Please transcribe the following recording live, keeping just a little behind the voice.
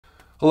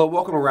Hello,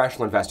 welcome to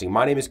Rational Investing.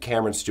 My name is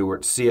Cameron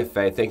Stewart,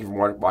 CFA. Thank you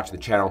for watching the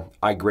channel.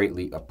 I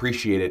greatly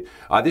appreciate it.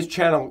 This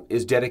channel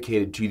is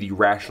dedicated to the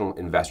rational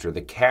investor,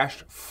 the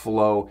cash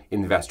flow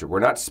investor. We're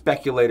not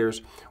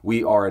speculators,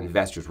 we are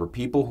investors. We're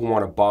people who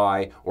want to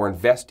buy or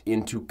invest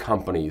into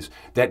companies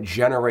that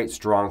generate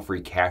strong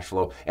free cash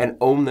flow and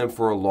own them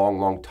for a long,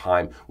 long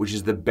time, which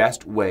is the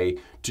best way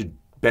to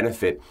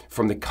benefit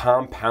from the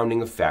compounding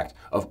effect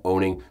of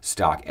owning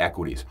stock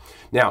equities.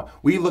 Now,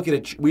 we look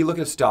at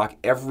a stock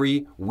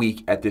every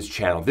week at this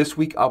channel. This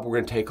week up, we're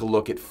going to take a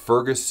look at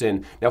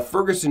Ferguson. Now,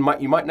 Ferguson,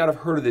 you might not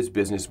have heard of this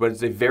business, but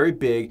it's a very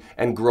big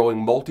and growing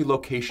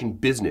multi-location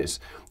business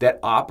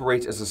that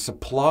operates as a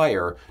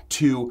supplier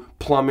to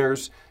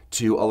plumbers,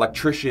 to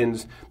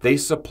electricians. They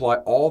supply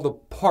all the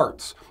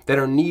parts that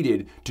are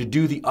needed to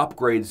do the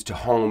upgrades to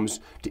homes,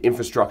 to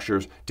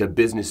infrastructures, to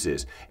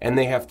businesses. And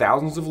they have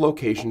thousands of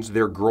locations.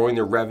 They're growing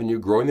their revenue,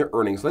 growing their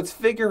earnings. Let's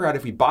figure out,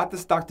 if we bought the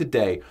stock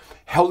today,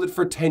 held it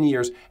for 10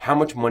 years, how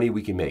much money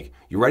we can make.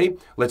 You ready?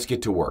 Let's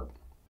get to work.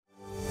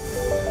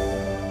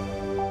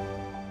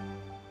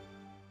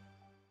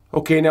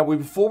 Okay, now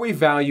before we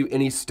value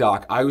any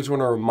stock, I always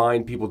want to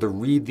remind people to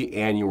read the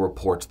annual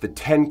reports, the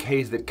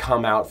 10Ks that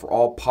come out for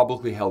all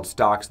publicly held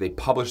stocks. They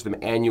publish them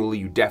annually.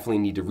 You definitely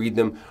need to read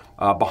them.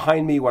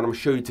 Behind me, what I'm going to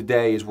show you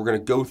today is we're going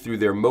to go through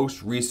their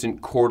most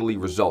recent quarterly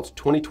results.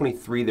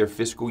 2023, their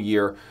fiscal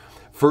year.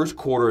 First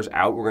quarter is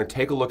out. We're going to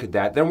take a look at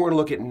that. Then we're going to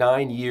look at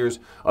 9 years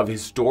of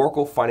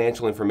historical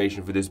financial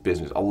information for this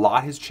business. A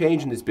lot has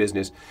changed in this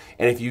business,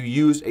 and if you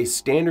use a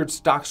standard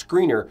stock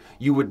screener,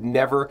 you would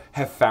never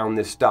have found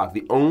this stock.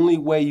 The only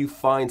way you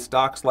find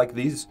stocks like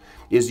these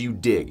is you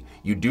dig.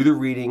 You do the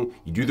reading,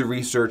 you do the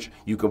research,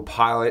 you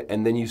compile it,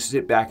 and then you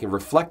sit back and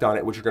reflect on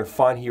it, which you're going to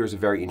find here is a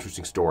very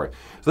interesting story.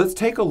 So let's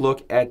take a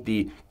look at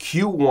the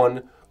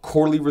Q1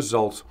 quarterly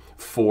results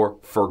for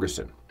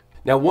Ferguson.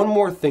 Now, one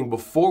more thing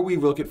before we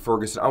look at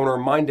Ferguson, I want to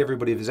remind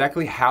everybody of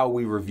exactly how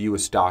we review a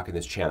stock in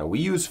this channel. We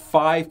use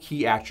 5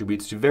 key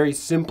attributes to very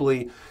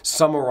simply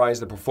summarize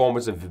the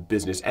performance of the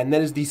business, and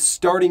that is the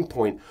starting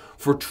point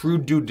for true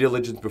due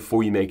diligence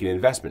before you make an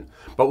investment.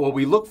 But what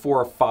we look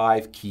for are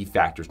 5 key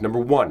factors. Number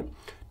 1,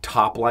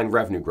 top-line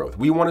revenue growth.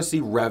 We want to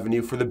see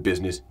revenue for the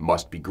business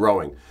must be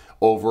growing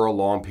over a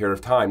long period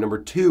of time. Number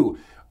 2,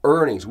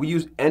 earnings. We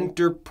use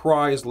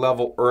enterprise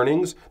level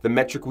earnings. The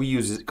metric we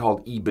use is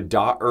called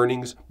EBITDA,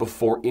 earnings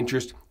before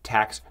interest,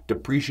 tax,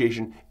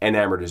 depreciation, and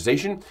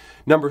amortization.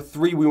 Number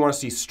 3, we want to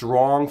see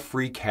strong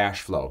free cash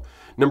flow.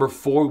 Number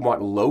 4, we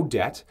want low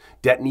debt.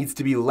 Debt needs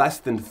to be less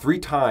than 3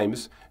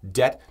 times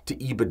debt to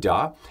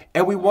EBITDA.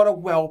 And we want a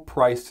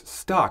well-priced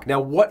stock. Now,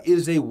 what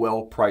is a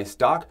well-priced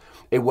stock?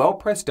 A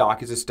well-priced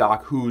stock is a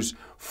stock whose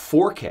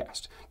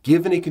forecast,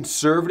 given a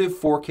conservative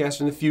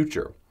forecast in the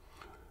future,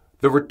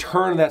 the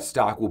return of that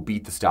stock will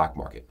beat the stock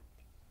market.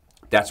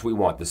 That's what we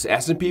want. The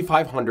S&P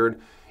 500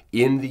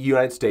 in the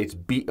United States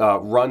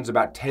runs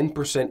about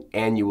 10%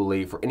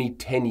 annually for any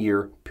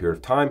 10-year period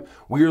of time.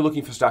 We are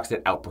looking for stocks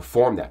that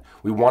outperform that.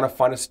 We want to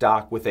find a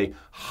stock with a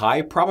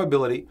high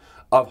probability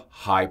of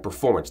high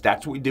performance.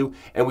 That's what we do,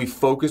 and we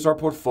focus our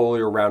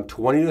portfolio around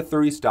 20 to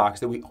 30 stocks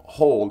that we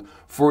hold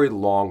for a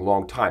long,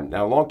 long time.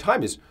 Now, a long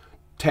time is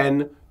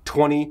 10,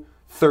 20,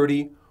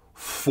 30,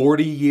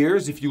 40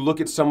 years. If you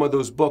look at some of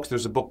those books,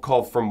 there's a book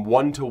called From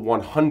 1 to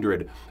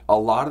 100. A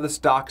lot of the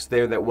stocks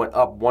there that went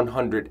up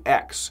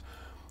 100x,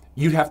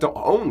 you'd have to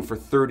own for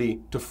 30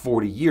 to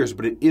 40 years,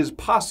 but it is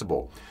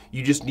possible.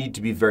 You just need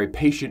to be very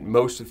patient.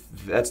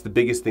 That's the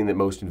biggest thing that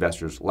most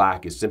investors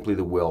lack, is simply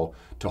the will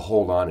to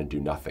hold on and do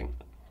nothing.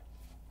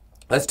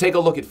 Let's take a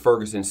look at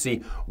Ferguson and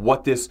see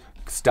what this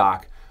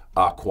stock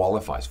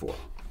qualifies for.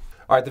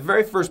 All right, the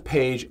very first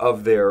page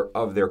of their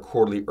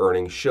quarterly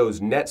earnings shows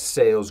net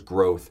sales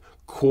growth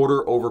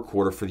quarter over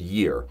quarter for the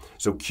year.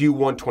 So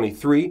Q1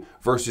 23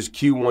 versus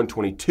Q1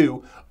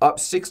 22, up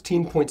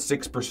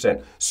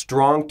 16.6%.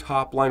 Strong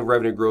top-line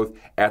revenue growth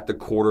at the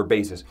quarter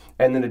basis.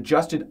 And then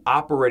adjusted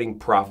operating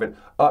profit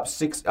up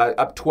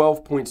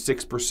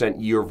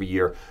 12.6% year over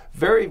year.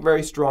 Very,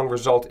 very strong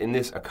result in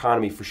this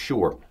economy for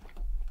sure.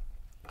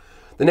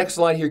 The next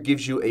slide here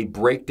gives you a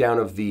breakdown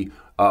of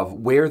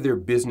where their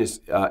business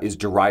is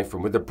derived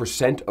from, where the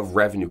percent of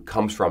revenue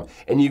comes from.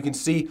 And you can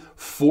see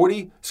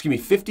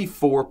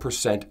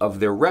 54%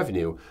 of their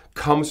revenue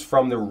comes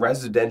from the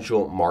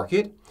residential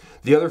market.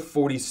 The other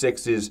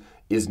 46 is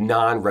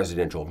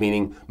non-residential,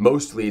 meaning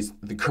mostly it's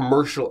the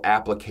commercial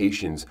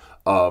applications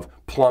of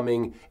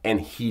plumbing and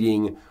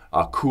heating,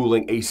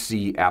 cooling,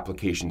 AC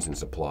applications and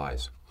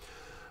supplies.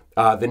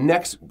 The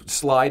next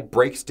slide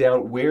breaks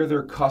down where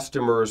their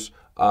customers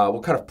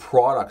what kind of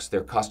products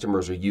their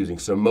customers are using.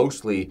 So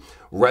mostly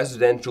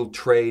residential,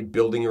 trade,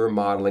 building and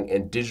remodeling,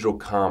 and digital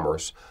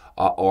commerce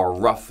are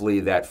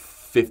roughly that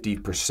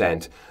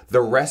 50%.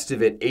 The rest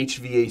of it,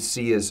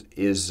 HVAC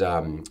is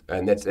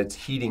and that's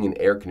heating and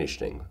air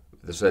conditioning.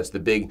 So that's the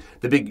big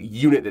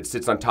unit that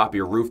sits on top of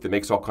your roof that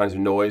makes all kinds of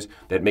noise,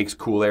 that makes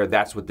cool air.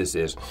 That's what this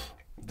is.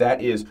 That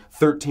is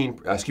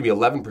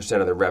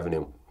 11% of the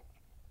revenue.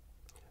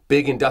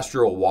 Big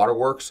industrial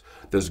waterworks,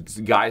 those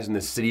guys in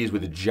the cities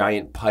with the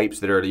giant pipes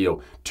that are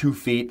 2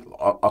 feet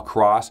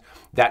across,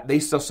 that they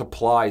sell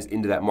supplies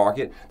into that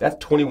market. That's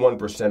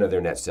 21% of their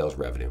net sales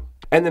revenue.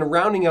 And then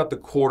rounding out the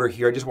quarter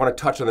here, I just want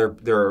to touch on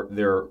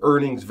their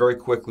earnings very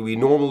quickly. We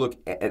normally look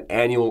at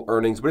annual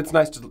earnings, but it's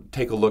nice to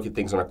take a look at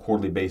things on a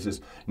quarterly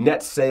basis.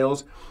 Net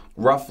sales,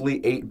 roughly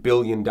 $8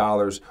 billion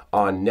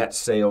on net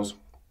sales,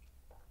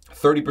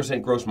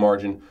 30% gross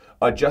margin.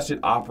 Adjusted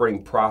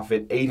operating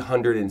profit,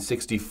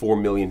 $864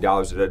 million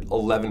at an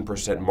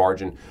 11%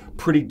 margin.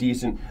 Pretty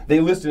decent. They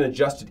list an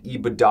adjusted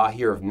EBITDA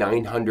here of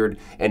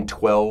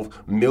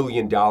 $912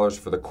 million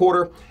for the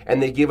quarter,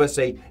 and they give us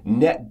a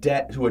net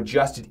debt to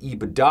adjusted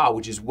EBITDA,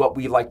 which is what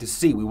we like to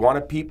see. We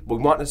want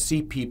to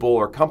see people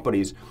or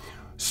companies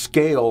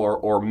scale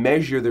or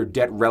measure their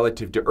debt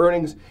relative to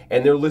earnings,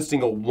 and they're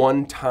listing a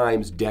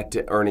 1x debt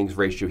to earnings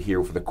ratio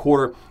here for the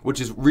quarter, which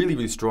is really,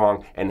 really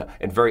strong and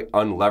very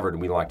unlevered,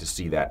 and we like to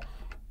see that.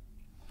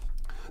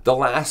 The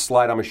last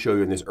slide I'm going to show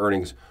you in this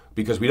earnings,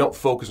 because we don't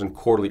focus on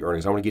quarterly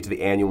earnings. I want to get to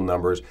the annual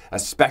numbers,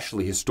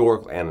 especially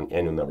historical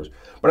annual numbers.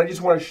 But I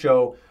just want to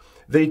show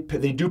they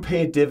do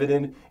pay a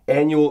dividend.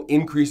 Annual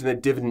increase in the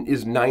dividend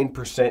is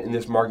 9% in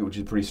this market, which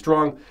is pretty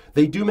strong.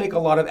 They do make a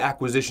lot of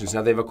acquisitions.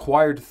 Now, they've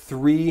acquired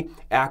 3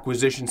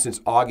 acquisitions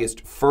since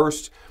August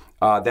 1st.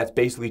 That's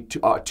basically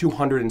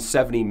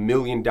 $270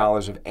 million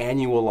of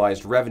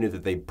annualized revenue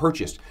that they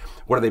purchased.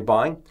 What are they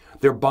buying?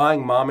 They're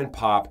buying mom and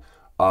pop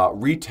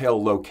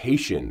retail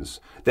locations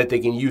that they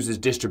can use as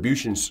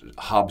distribution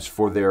hubs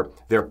for their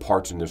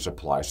parts and their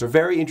supplies. So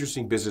very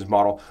interesting business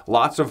model.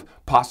 Lots of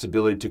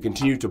possibility to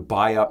continue to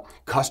buy up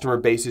customer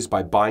bases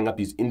by buying up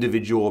these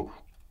individual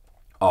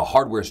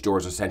hardware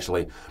stores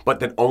essentially, but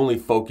that only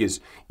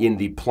focus in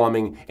the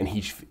plumbing and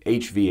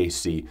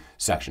HVAC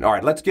section. All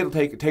right, let's take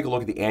a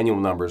look at the annual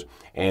numbers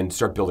and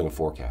start building a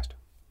forecast.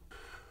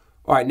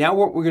 All right, now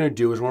what we're going to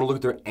do is we're going to look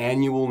at their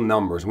annual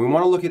numbers. And we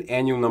want to look at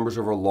annual numbers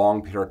over a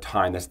long period of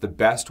time. That's the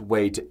best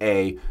way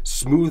to,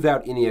 smooth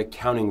out any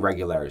accounting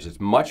irregularities. It's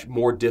much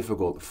more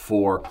difficult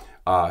for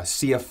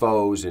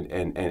CFOs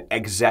and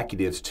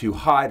executives to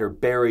hide or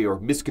bury or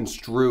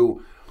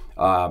misconstrue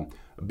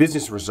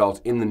business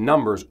results in the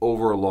numbers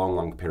over a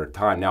long period of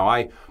time. Now,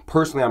 I'm a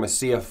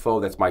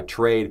CFO. That's my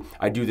trade.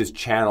 I do this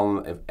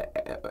channel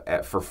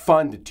for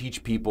fun to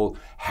teach people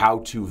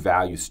how to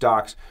value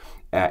stocks.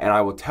 And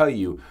I will tell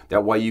you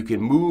that while you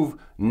can move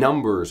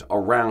numbers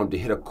around to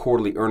hit a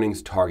quarterly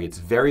earnings target, it's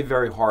very,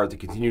 very hard to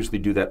continuously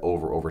do that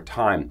over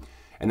time.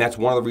 And that's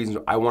one of the reasons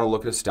I want to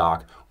look at a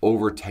stock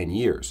over 10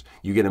 years.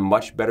 You get a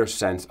much better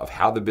sense of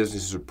how the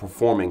businesses are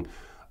performing,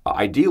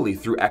 ideally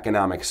through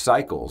economic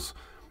cycles,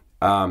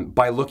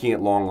 by looking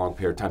at long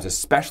period of times,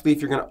 especially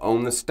if you're going to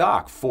own the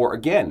stock for,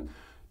 again,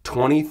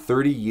 20,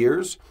 30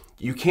 years.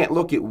 You can't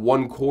look at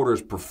one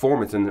quarter's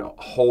performance and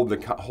hold the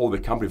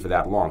company for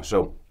that long.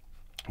 So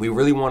we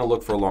really want to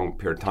look for a long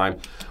period of time.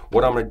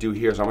 What I'm going to do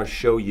here is I'm going to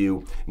show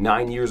you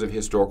 9 years of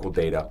historical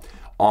data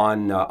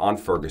on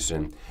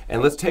Ferguson,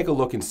 and let's take a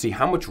look and see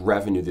how much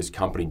revenue this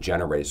company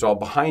generated. So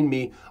behind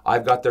me,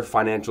 I've got their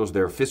financials.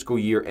 Their fiscal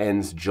year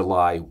ends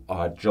July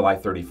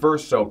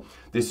 31st. So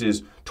this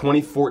is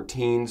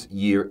 2014's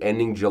year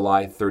ending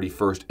July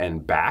 31st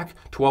and back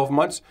 12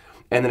 months.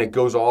 And then it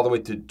goes all the way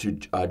to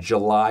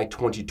July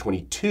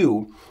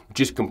 2022,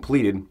 just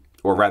completed,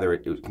 or rather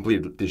it was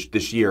completed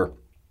this year.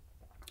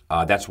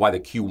 That's why the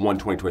Q1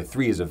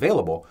 2023 is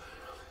available.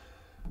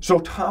 So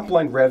top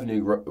line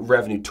revenue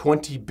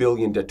 $20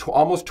 billion to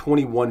almost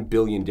 $21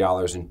 billion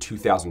in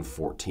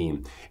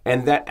 2014.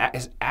 And that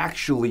is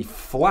actually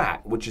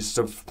flat, which is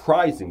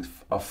surprising,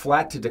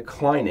 flat to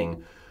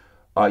declining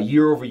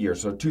year over year.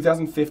 So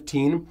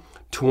 2015,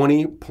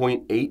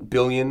 $20.8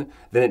 billion,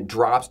 then it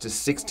drops to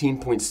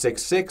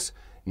 16.66,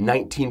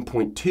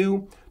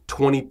 19.2,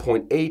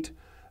 20.8,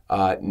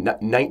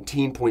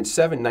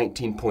 19.7,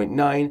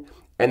 19.9,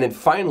 and then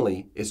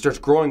finally, it starts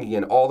growing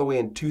again all the way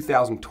in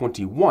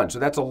 2021. So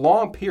that's a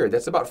long period.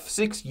 That's about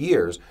 6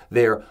 years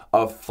there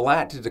of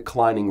flat to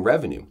declining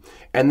revenue.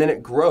 And then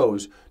it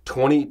grows.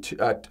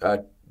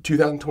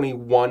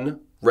 2021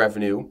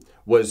 revenue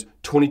was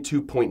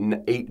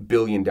 $22.8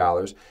 billion.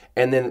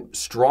 And then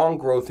strong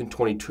growth in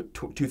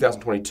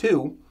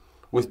 2022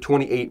 with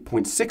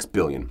 $28.6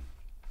 billion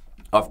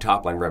of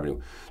top-line revenue.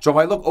 So if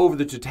I look over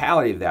the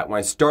totality of that, when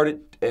I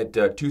started at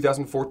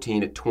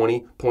 2014 at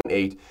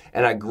 20.8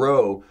 and I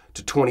grow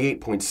to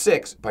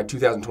 28.6 by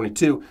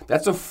 2022,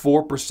 that's a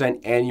 4%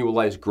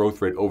 annualized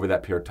growth rate over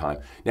that period of time.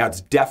 Now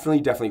it's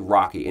definitely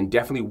rocky and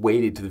definitely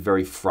weighted to the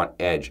very front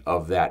edge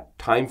of that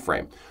time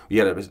frame.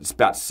 It's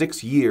about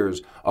 6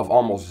 years of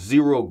almost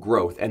zero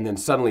growth and then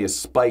suddenly a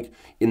spike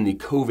in the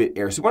COVID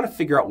era. So we want to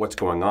figure out what's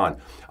going on.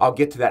 I'll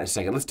get to that in a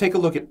second. Let's take a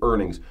look at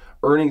earnings.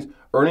 Earnings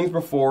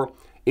before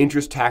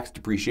interest, tax,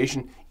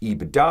 depreciation,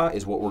 EBITDA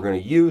is what we're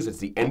going to use. It's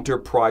the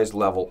enterprise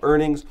level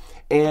earnings,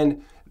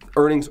 and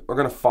earnings are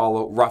going to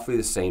follow roughly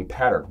the same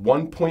pattern.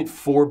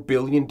 $1.4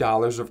 billion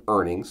of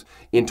earnings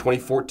in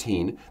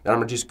 2014. Then I'm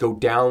going to just go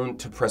down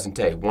to present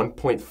day.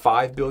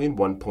 $1.5 billion,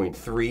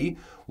 $1.3,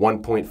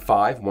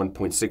 1.5,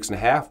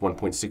 1.6.5,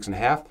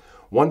 1.6.5,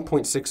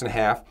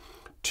 1.6.5,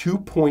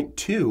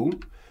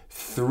 2.2,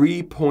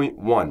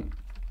 3.1.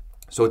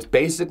 So it's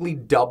basically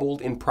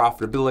doubled in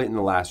profitability in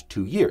the last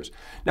 2 years.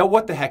 Now,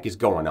 what the heck is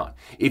going on?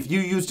 If you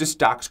used a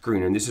stock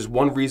screener, and this is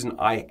one reason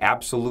I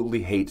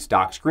absolutely hate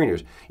stock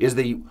screeners, is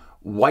they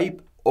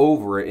wipe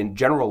over and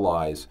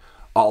generalize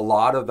a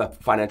lot of the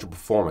financial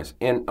performance.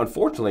 And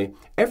unfortunately,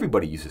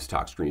 everybody uses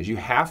stock screeners. You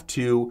have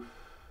to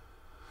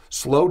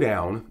slow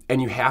down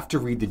and you have to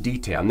read the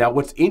detail. Now,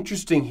 what's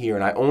interesting here,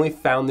 and I only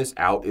found this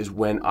out, is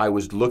when I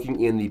was looking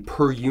in the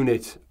per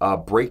unit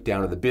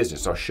breakdown of the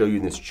business. I'll show you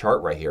this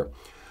chart right here.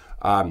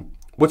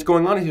 What's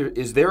going on here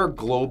is they're a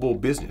global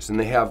business and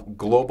they have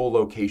global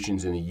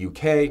locations in the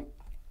UK.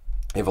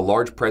 They have a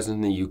large presence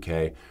in the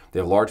UK. They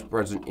have a large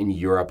presence in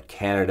Europe,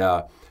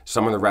 Canada,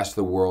 some of the rest of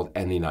the world,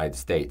 and the United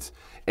States.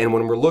 And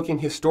when we're looking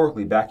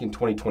historically back in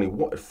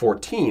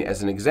 2014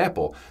 as an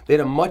example, they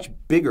had a much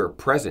bigger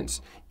presence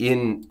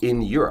in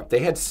Europe. They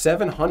had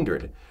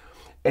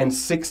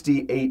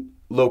 768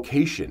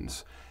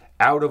 locations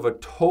out of a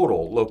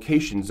total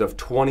locations of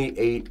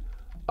 28,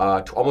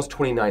 almost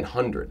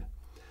 2,900.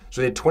 So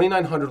they had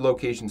 2,900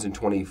 locations in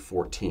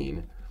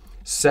 2014.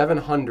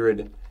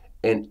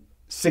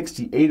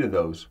 768 of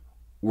those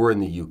were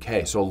in the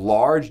UK. So a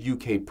large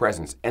UK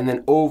presence. And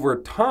then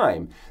over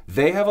time,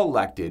 they have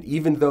elected,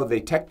 even though they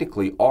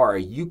technically are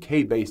a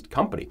UK-based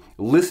company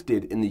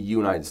listed in the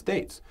United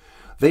States,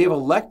 they have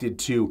elected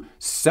to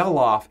sell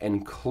off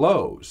and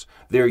close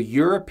their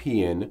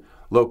European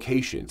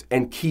locations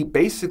and keep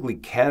basically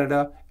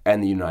Canada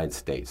and the United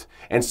States.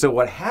 And so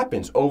what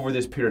happens over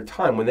this period of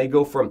time, when they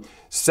go from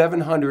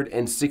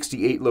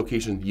 768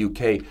 locations in the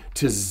UK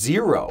to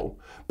 0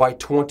 by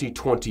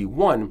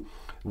 2021,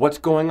 what's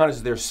going on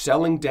is they're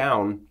selling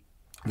down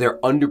their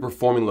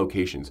underperforming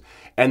locations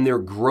and they're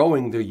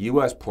growing their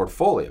U.S.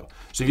 portfolio.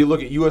 So if you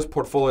look at U.S.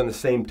 portfolio in the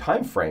same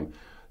time frame,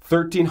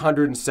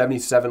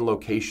 1,377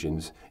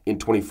 locations in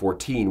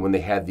 2014 when they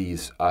had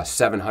these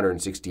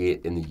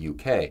 768 in the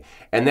UK.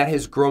 And that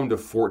has grown to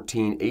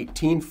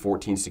 1,418,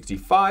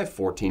 1,465,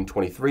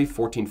 1,423,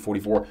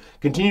 1,444,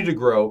 continue to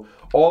grow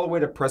all the way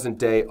to present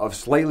day of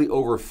slightly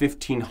over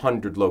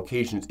 1,500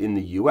 locations in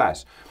the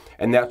US.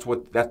 And that's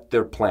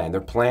their plan. Their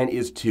plan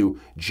is to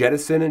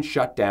jettison and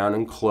shut down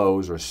and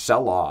close or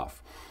sell off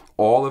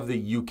all of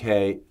the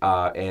UK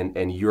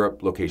and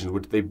Europe locations,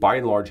 which they by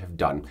and large have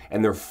done,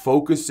 and they're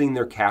focusing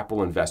their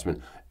capital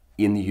investment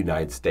in the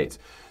United States.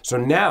 So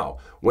now,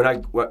 when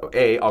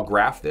I'll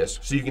graph this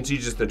so you can see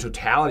just the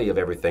totality of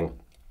everything.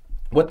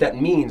 What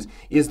that means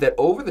is that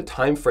over the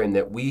time frame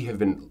that we have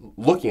been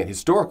looking at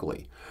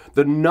historically,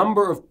 the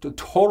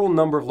total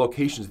number of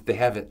locations that they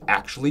have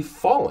actually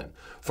fallen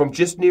from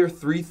just near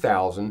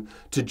 3,000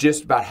 to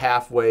just about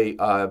halfway,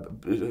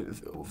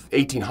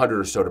 1,800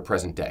 or so to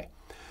present day.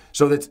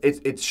 So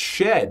it's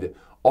shed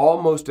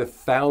almost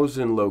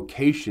 1,000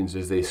 locations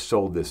as they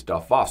sold this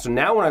stuff off. So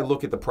now when I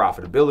look at the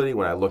profitability,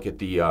 when I look at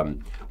the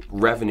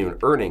revenue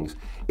and earnings,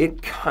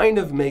 it kind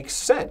of makes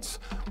sense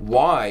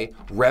why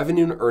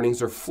revenue and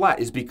earnings are flat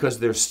is because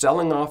they're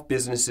selling off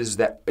businesses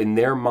that in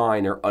their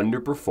mind are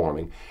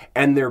underperforming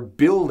and they're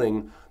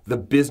building the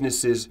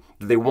businesses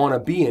that they want to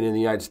be in the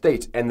United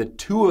States. And the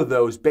two of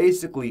those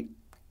basically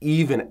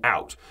even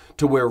out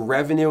to where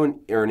revenue and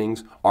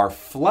earnings are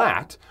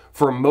flat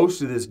for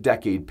most of this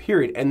decade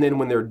period. And then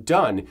when they're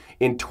done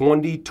in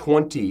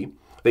 2020,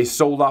 they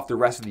sold off the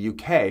rest of the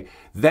UK.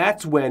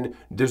 That's when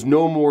there's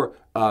no more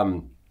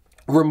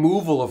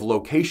removal of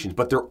locations,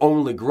 but they're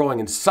only growing.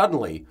 And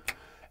suddenly,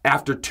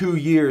 after 2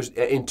 years,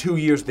 in 2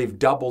 years, they've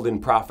doubled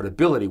in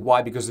profitability.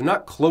 Why? Because they're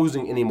not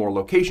closing any more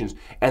locations,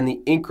 and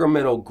the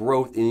incremental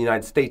growth in the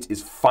United States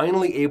is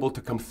finally able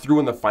to come through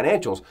in the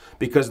financials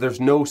because there's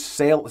no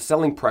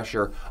selling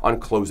pressure on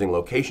closing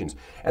locations.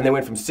 And they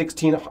went from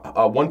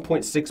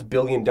 $1.6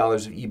 billion of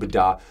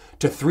EBITDA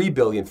to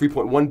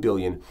 $3.1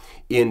 billion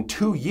in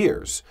 2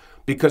 years.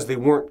 Because they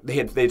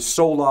had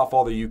sold off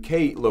all the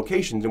UK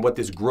locations, and what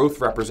this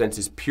growth represents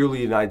is purely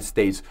the United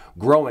States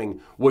growing,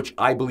 which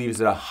I believe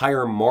is at a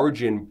higher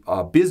margin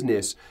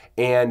business,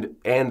 and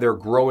they're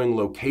growing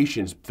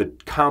locations. The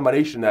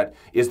combination of that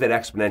is that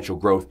exponential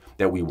growth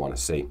that we want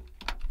to see.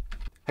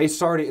 Hey,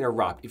 sorry to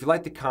interrupt. If you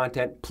like the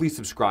content, please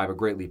subscribe. I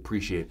greatly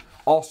appreciate it.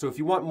 Also, if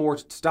you want more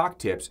stock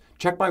tips,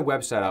 check my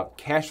website out,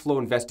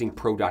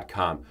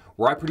 cashflowinvestingpro.com,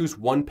 where I produce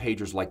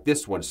one-pagers like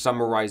this one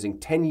summarizing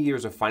 10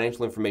 years of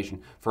financial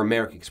information for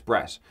American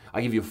Express.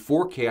 I give you a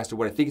forecast of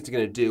what I think it's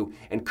going to do,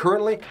 and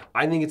currently,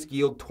 I think it's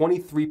yield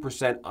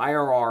 23%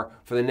 IRR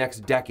for the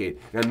next decade.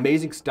 An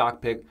amazing stock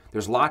pick.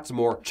 There's lots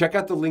more. Check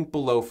out the link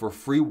below for a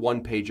free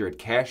one-pager at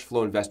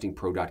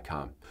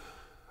cashflowinvestingpro.com.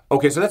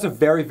 Okay, so that's a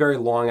very, very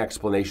long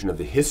explanation of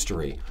the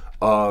history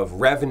of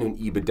revenue and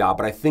EBITDA,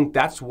 but I think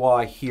that's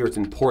why here it's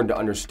important to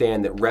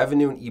understand that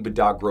revenue and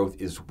EBITDA growth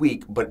is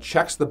weak, but it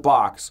checks the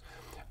box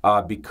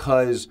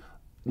because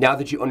now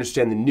that you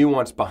understand the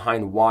nuance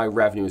behind why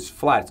revenue is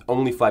flat, it's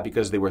only flat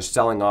because they were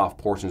selling off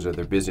portions of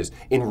their business.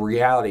 In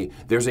reality,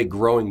 there's a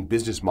growing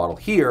business model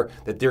here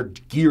that they're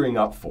gearing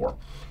up for.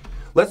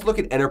 Let's look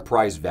at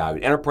enterprise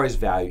value. Enterprise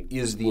value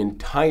is the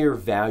entire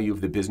value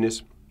of the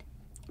business.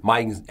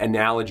 My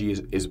analogy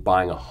is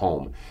buying a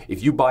home.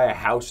 If you buy a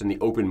house in the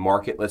open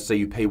market, let's say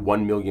you pay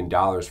 $1 million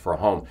for a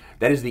home,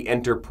 that is the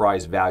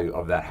enterprise value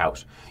of that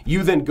house.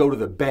 You then go to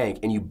the bank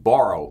and you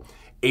borrow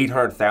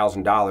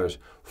 $800,000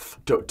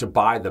 to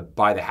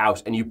buy the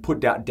house, and you put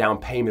down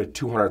payment of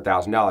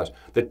 $200,000.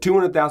 The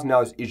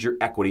 $200,000 is your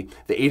equity.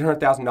 The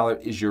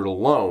 $800,000 is your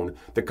loan.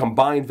 The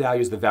combined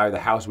value is the value of the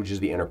house, which is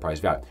the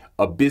enterprise value.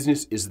 A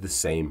business is the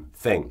same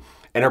thing.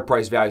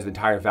 Enterprise value is the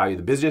entire value of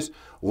the business,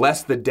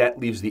 less the debt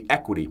leaves the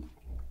equity.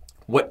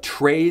 What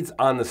trades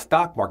on the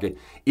stock market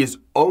is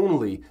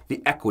only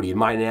the equity. In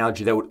my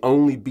analogy, that would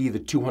only be the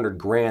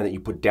 $200,000 that you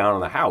put down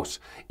on the house.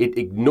 It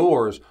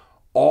ignores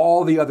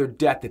all the other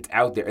debt that's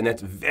out there, and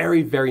that's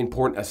very, very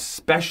important,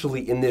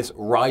 especially in this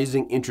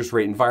rising interest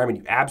rate environment.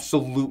 You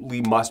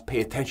absolutely must pay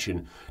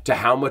attention to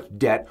how much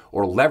debt,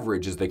 or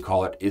leverage as they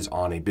call it, is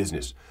on a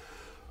business.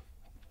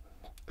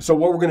 So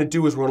what we're going to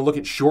do is we're going to look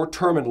at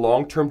short-term and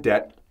long-term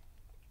debt,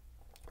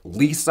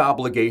 lease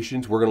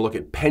obligations, we're going to look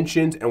at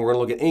pensions, and we're going to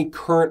look at any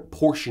current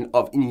portion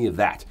of any of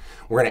that.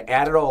 We're going to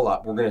add it all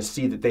up. We're going to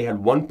see that they had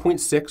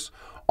 $1.6,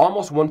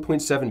 almost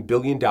 $1.7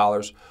 billion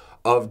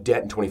of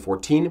debt in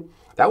 2014.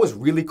 That was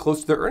really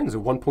close to their earnings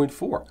of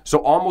 1.4. So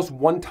almost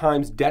 1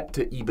 times debt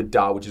to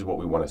EBITDA, which is what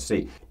we want to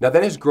see. Now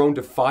that has grown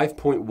to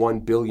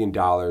 $5.1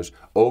 billion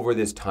over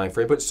this time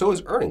frame, but so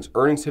has earnings.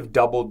 Earnings have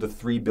doubled to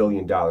 $3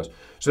 billion.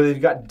 So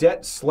they've got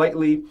debt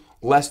slightly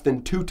less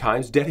than 2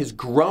 times. Debt has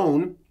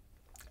grown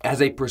as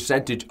a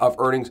percentage of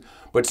earnings,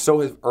 but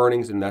so has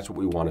earnings, and that's what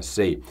we want to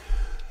see.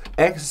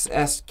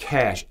 Excess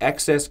cash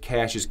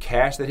is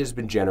cash that has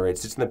been generated,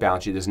 sits in the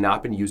balance sheet, has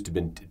not been used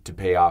to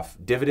pay off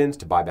dividends,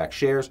 to buy back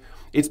shares.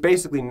 It's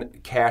basically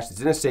cash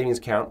that's in a savings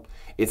account.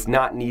 It's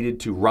not needed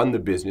to run the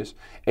business,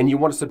 and you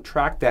want to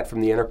subtract that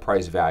from the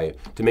enterprise value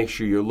to make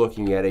sure you're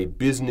looking at a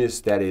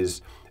business that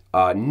is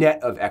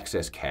net of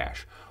excess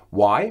cash.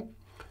 Why?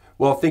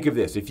 Well, think of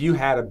this. If you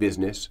had a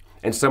business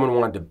and someone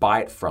wanted to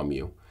buy it from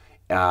you,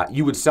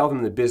 you would sell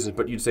them the business,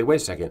 but you'd say, wait a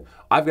second,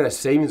 I've got a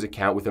savings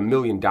account with $1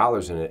 million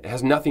in it. It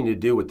has nothing to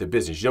do with the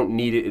business. You don't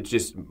need it. It's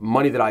just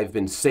money that I've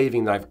been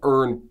saving, that I've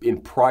earned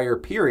in prior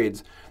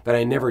periods that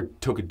I never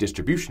took a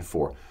distribution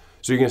for.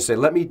 So you're going to say,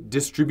 let me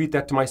distribute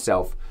that to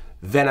myself,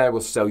 then I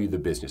will sell you the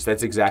business.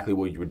 That's exactly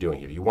what you were doing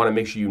here. You want to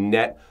make sure you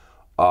net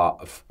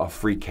a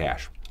free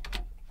cash.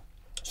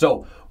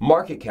 So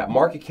market cap.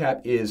 Market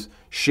cap is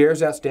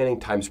shares outstanding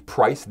times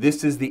price.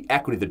 This is the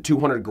equity, the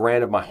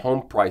 $200,000 of my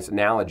home price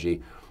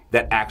analogy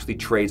that actually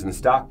trades in the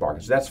stock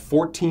market. So that's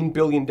 $14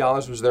 billion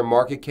was their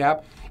market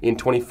cap in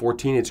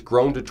 2014. It's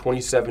grown to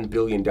 $27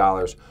 billion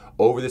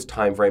over this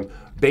time frame,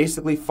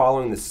 basically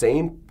following the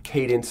same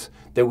cadence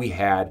that we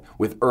had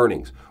with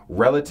earnings.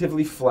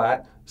 Relatively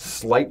flat,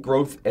 slight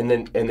growth, and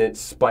then it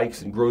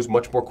spikes and grows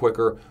much more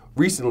quicker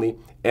recently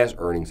as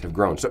earnings have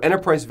grown. So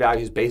enterprise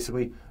value is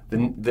basically,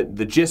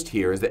 the gist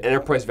here is that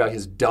enterprise value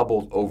has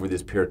doubled over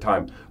this period of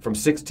time from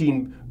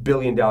 $16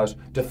 billion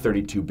to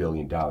 $32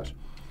 billion.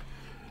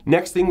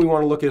 Next thing we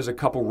want to look at is a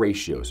couple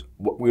ratios.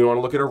 We want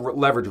to look at a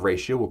leverage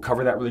ratio. We'll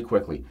cover that really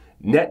quickly.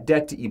 Net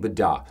debt to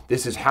EBITDA.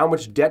 This is how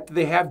much debt do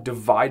they have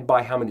divided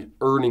by how many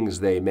earnings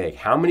they make.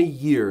 How many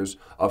years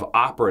of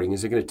operating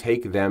is it going to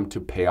take them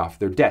to pay off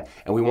their debt?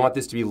 And we want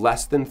this to be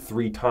less than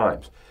 3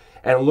 times.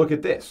 And look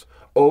at this.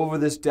 Over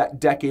this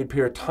decade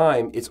period of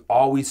time, it's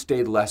always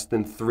stayed less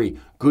than 3.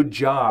 Good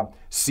job,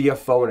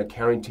 CFO and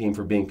accounting team,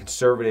 for being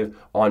conservative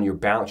on your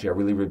balance sheet. I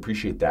really, really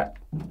appreciate that.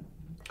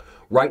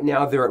 Right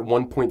now, they're at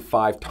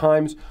 1.5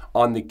 times.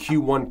 On the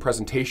Q1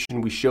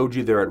 presentation, we showed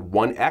you they're at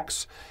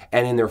 1x.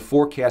 And in their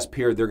forecast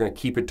period, they're going to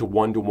keep it to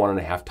 1 to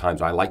 1.5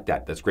 times. I like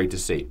that. That's great to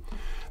see.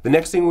 The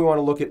next thing we want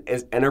to look at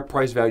is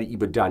enterprise value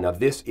to EBITDA. Now,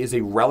 this is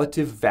a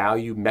relative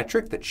value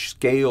metric that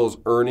scales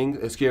earnings,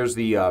 it scales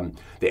the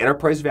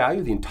enterprise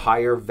value, the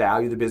entire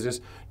value of the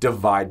business,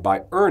 divide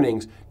by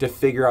earnings to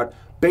figure out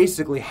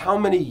basically how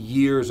many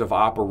years of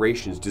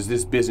operations does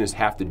this business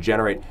have to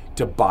generate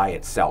to buy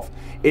itself.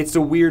 It's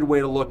a weird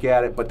way to look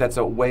at it, but that's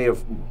a way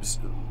of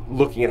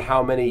looking at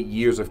how many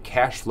years of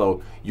cash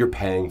flow you're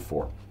paying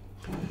for.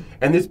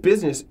 And this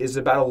business is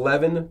about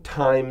 11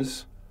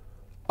 times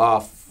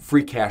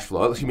free cash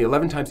flow.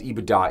 11 times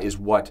EBITDA is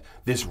what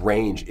this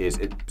range is.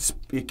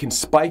 It can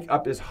spike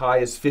up as high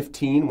as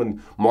 15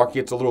 when market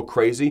gets a little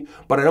crazy,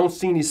 but I don't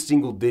see any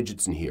single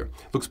digits in here.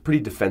 It looks pretty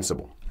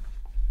defensible.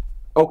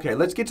 Okay,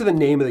 let's get to the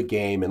name of the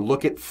game and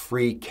look at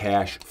free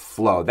cash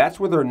flow. That's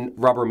where the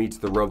rubber meets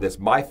the road. That's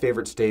my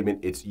favorite statement.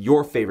 It's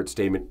your favorite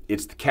statement.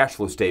 It's the cash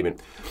flow statement.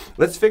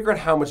 Let's figure out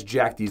how much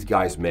jack these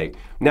guys make.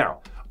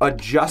 Now,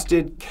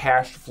 adjusted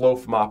cash flow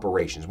from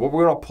operations. What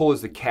we're going to pull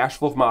is the cash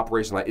flow from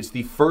operations line. It's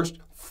the first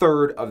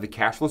third of the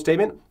cash flow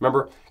statement.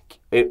 Remember,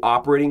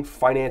 operating,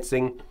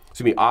 investing,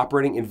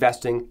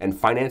 and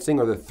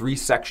financing are the 3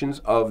 sections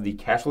of the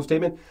cash flow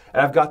statement.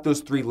 And I've got those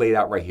 3 laid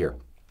out right here.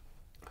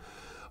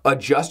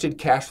 Adjusted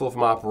cash flow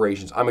from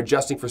operations. I'm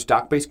adjusting for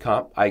stock-based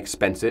comp. I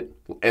expense it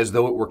as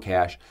though it were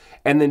cash.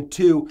 And then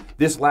 2,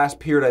 this last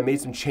period, I made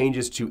some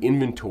changes to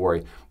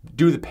inventory.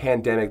 Due to the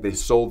pandemic, they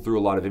sold through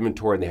a lot of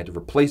inventory and they had to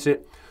replace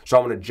it. So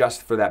I'm going to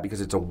adjust for that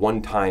because it's a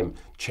one-time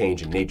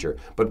change in nature.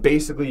 But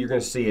basically, you're going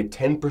to see a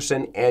 10%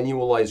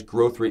 annualized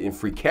growth rate in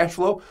free cash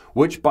flow,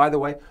 which, by the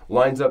way,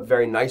 lines up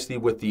very nicely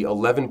with the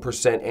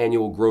 11%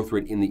 annual growth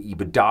rate in the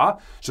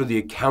EBITDA. So the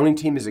accounting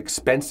team is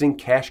expensing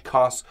cash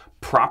costs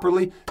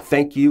properly.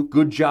 Thank you.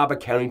 Good job,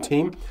 accounting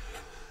team.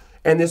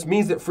 And this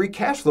means that free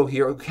cash flow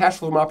here, cash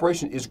flow from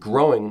operation, is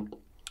growing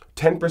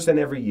 10%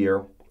 every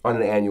year on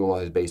an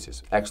annualized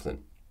basis.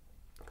 Excellent.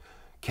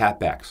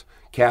 CapEx.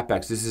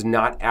 CapEx, this is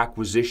not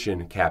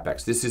acquisition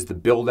CapEx. This is the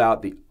build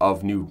out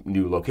of new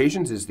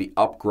locations. This is the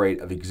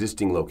upgrade of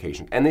existing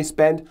locations. And they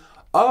spend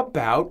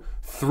about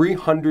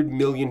 $300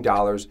 million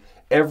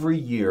every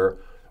year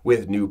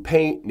with new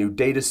paint, new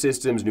data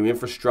systems, new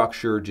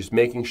infrastructure, just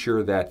making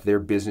sure that their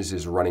business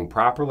is running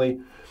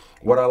properly.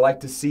 What I like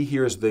to see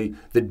here is the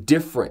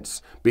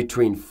difference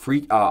between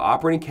free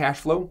operating cash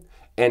flow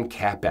and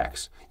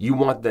CapEx. You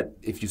want that,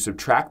 if you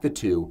subtract the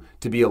two,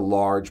 to be a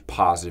large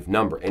positive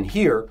number. And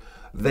here,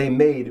 they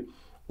made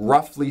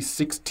roughly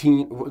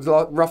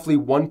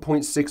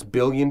 $1.6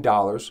 billion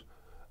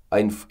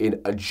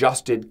in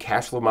adjusted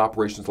cash flow from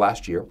operations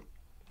last year.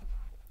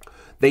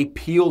 They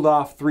peeled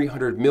off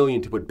 $300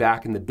 million to put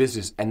back in the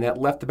business, and that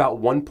left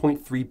about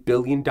 $1.3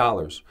 billion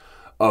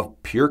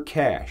of pure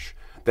cash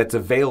that's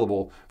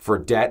available for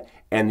debt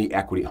and the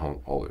equity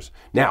holders.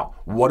 Now,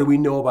 what do we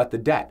know about the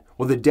debt?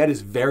 Well, the debt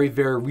is very,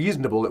 very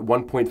reasonable at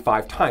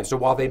 1.5 times. So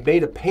while they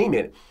made a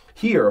payment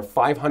here of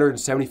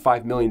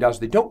 $575 million,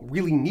 they don't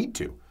really need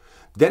to.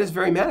 Debt is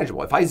very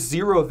manageable. If I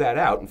zero that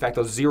out, in fact,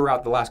 I'll zero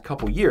out the last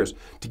couple years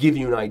to give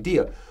you an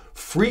idea,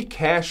 free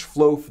cash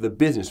flow for the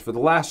business for the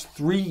last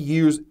 3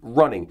 years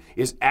running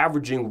is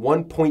averaging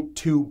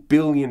 $1.2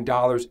 billion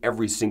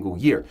every single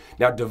year.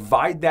 Now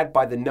divide that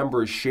by the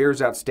number of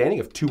shares outstanding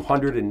of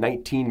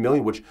 219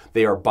 million, which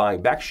they are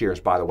buying back shares,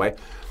 by the way,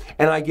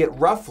 and I get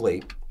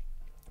roughly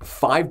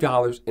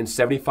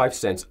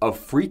 $5.75 of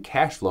free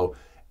cash flow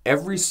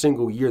every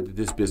single year that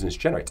this business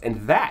generates.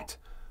 And that,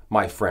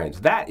 my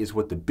friends, that is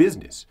what the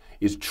business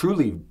is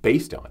truly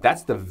based on.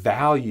 That's the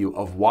value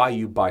of why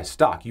you buy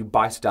stock. You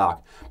buy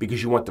stock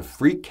because you want the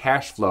free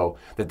cash flow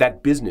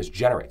that business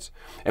generates.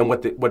 And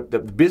what the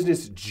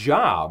business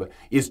job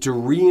is to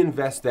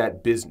reinvest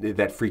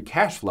that free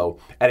cash flow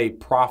at a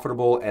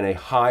profitable and a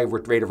high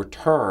rate of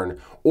return,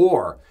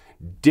 or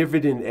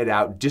dividend it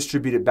out,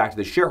 distribute it back to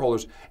the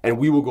shareholders, and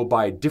we will go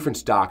buy a different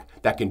stock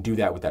that can do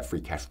that with that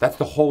free cash flow. That's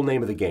the whole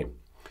name of the game.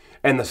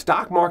 And the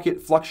stock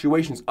market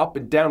fluctuations up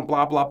and down,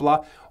 blah, blah,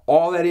 blah,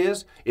 all that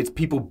is, it's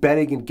people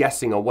betting and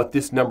guessing on what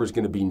this number is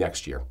going to be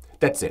next year.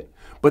 That's it.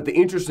 But the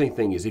interesting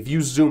thing is, if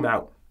you zoom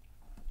out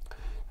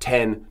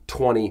 10,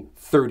 20,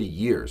 30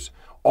 years,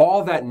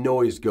 all that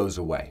noise goes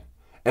away.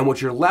 And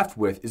what you're left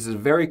with is a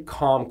very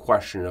calm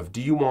question of,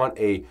 do you want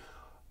a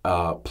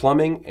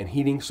plumbing and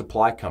heating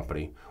supply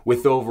company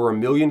with over 1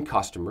 million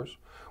customers,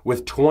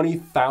 with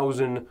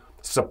 20,000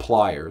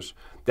 suppliers,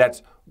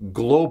 that's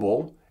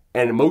global,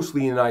 and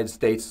mostly in the United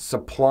States,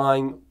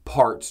 supplying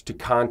parts to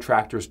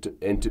contractors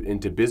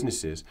into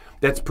businesses,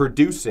 that's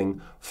producing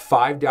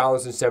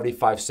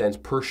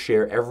 $5.75 per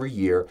share every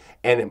year,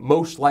 and it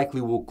most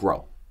likely will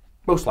grow.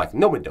 Most likely.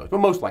 Nobody knows, but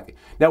most likely.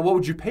 Now, what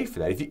would you pay for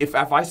that? If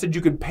I said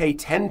you could pay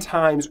 10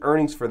 times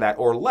earnings for that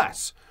or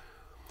less,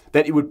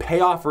 that it would pay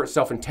off for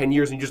itself in 10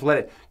 years and you just let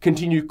it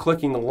continue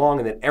clicking along,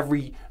 and that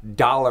every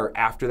dollar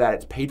after that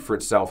it's paid for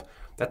itself,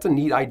 that's a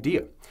neat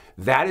idea.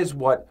 That is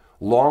what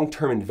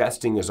long-term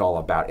investing is all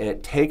about, and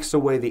it takes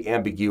away the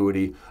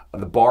ambiguity of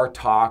the bar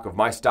talk of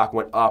my stock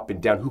went up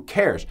and down. Who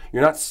cares?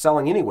 You're not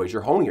selling anyways.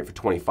 You're holding it for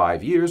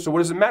 25 years, so what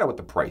does it matter what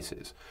the price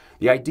is?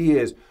 The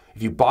idea is,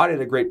 if you bought it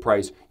at a great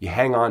price, you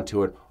hang on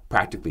to it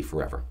practically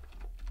forever.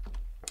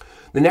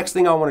 The next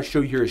thing I want to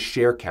show you here is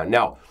share count.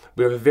 Now,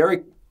 we have a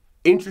very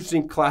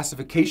interesting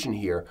classification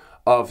here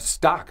of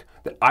stock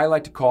that I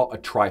like to call a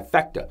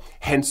trifecta,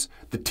 hence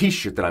the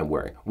t-shirt that I'm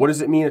wearing. What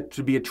does it mean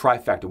to be a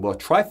trifecta? Well, a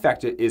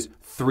trifecta is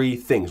 3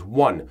 things.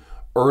 1,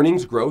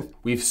 earnings growth.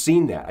 We've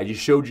seen that. I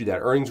just showed you that.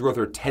 Earnings growth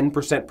are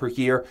 10% per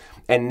year,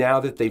 and now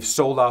that they've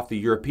sold off the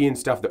European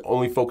stuff that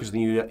only focuses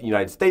in the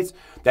United States,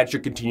 that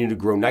should continue to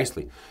grow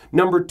nicely.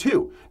 Number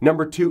two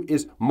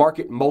is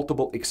market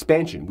multiple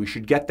expansion. We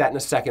should get that in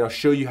a second. I'll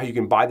show you how you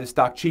can buy the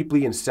stock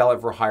cheaply and sell it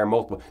for a higher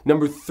multiple.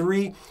 Number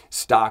 3,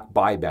 stock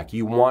buyback.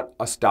 You want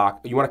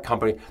a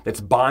company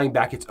that's buying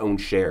back its own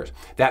shares.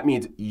 That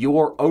means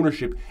your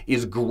ownership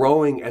is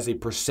growing as a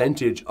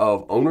percentage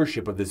of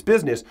ownership of this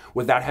business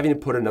without having to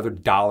put another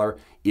dollar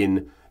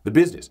in the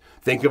business.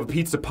 Think of a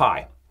pizza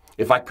pie.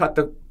 If I cut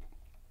the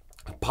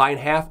pie in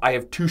half, I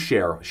have 2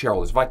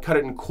 shareholders. If I cut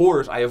it in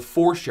quarters, I have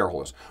 4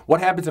 shareholders.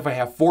 What happens if I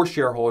have 4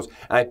 shareholders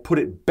and I put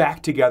it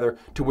back together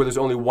to where there's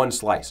only 1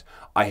 slice?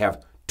 I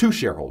have 2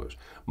 shareholders.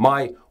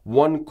 My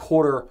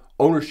 1/4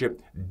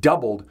 ownership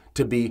doubled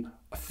to be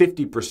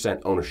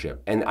 50%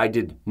 ownership, and I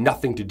did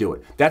nothing to do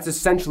it. That's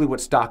essentially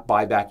what stock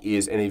buyback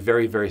is in a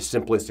very, very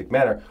simplistic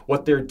manner.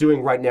 What they're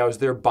doing right now is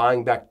they're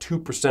buying back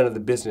 2% of the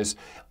business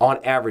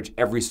on average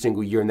every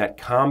single year, and that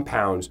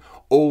compounds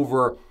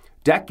over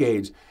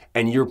decades,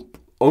 and your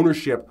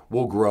ownership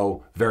will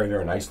grow very,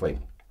 very nicely.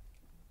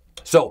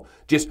 So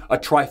just a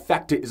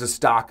trifecta is a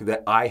stock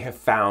that I have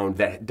found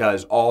that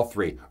does all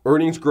three: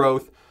 earnings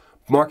growth,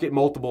 market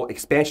multiple,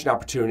 expansion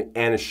opportunity,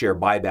 and a share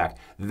buyback.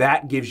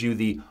 That gives you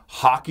the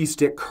hockey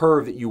stick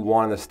curve that you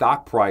want in the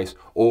stock price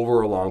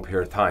over a long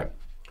period of time.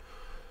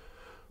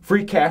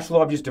 Free cash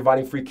flow, I'm just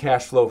dividing free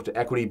cash flow to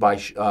equity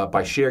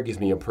by share, gives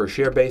me a per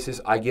share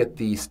basis. I get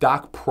the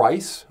stock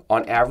price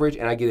on average,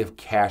 and I get a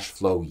cash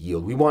flow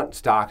yield. We want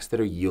stocks that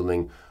are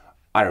yielding,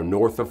 I don't know,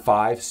 north of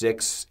 5,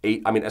 6,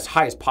 8, I mean, as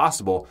high as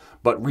possible,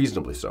 but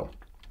reasonably so.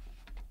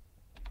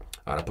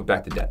 All right, I'll put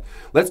back the debt.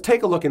 Let's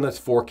take a look and let's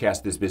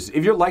forecast this business.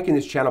 If you're liking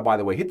this channel, by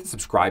the way, hit the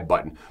subscribe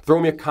button. Throw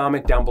me a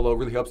comment down below. It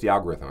really helps the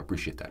algorithm. I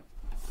appreciate that.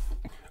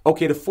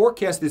 Okay, to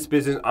forecast this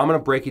business, I'm going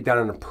to break it down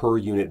on a per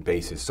unit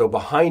basis. So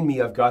behind me,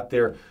 I've got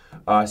their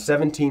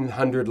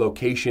 1,700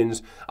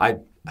 locations. I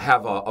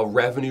have a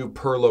revenue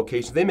per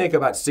location. They make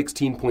about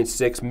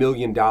 $16.6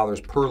 million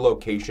per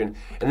location,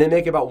 and they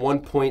make about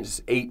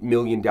 $1.8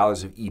 million of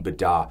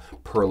EBITDA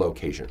per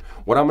location.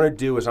 What I'm going to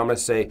do is I'm going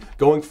to say,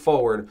 going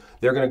forward,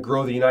 they're going to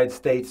grow the United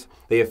States.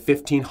 They have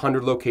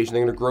 1,500 locations.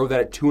 They're going to grow that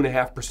at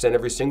 2.5%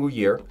 every single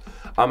year.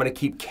 I'm going to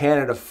keep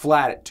Canada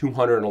flat at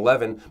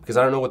 211 because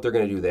I don't know what they're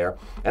going to do there.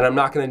 And I'm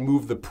not going to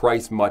move the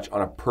price much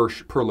on a per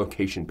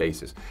location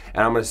basis.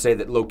 And I'm going to say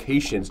that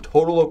locations,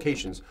 total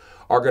locations,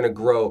 are going to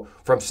grow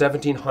from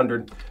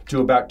 1,700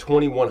 to about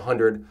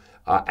 2,100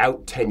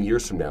 out 10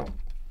 years from now.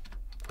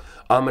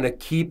 I'm going to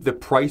keep the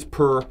price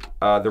per,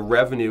 the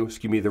revenue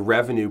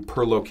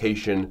per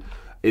location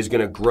is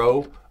going to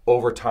grow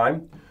over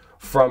time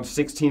from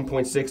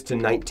 16.6 to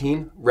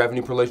 19.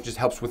 Revenue per location just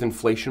helps with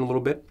inflation a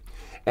little bit.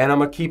 And I'm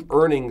going to keep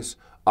earnings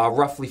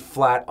roughly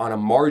flat on a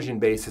margin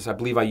basis. I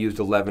believe I used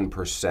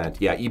 11%.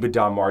 Yeah,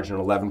 EBITDA margin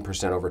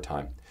 11% over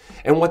time.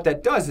 And what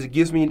that does is it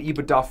gives me an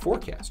EBITDA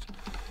forecast.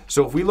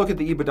 So if we look at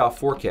the EBITDA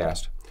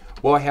forecast,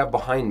 what I have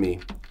behind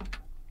me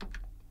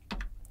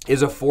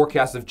is a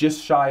forecast of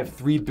just shy of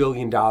 $3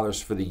 billion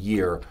for the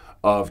year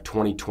of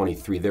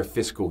 2023, their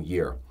fiscal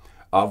year,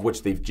 of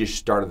which they've just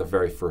started the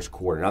very first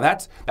quarter. Now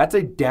that's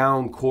a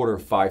down quarter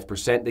of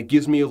 5%. That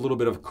gives me a little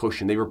bit of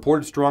cushion. They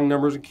reported strong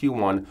numbers in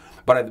Q1,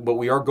 but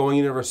we are going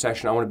into a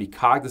recession. I want to be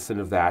cognizant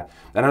of that,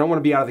 and I don't want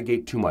to be out of the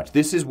gate too much.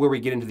 This is where we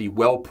get into the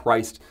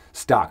well-priced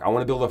stock. I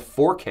want to build a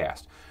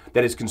forecast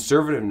that is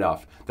conservative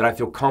enough that I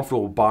feel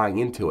comfortable buying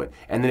into it.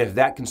 And then if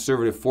that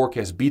conservative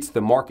forecast beats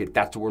the market,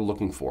 that's what we're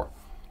looking for.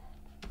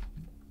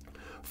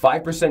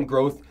 5%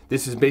 growth,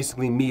 this is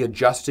basically me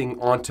adjusting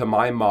onto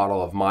my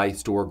model of my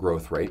store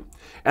growth rate.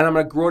 And I'm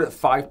going to grow it at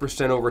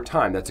 5% over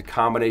time. That's a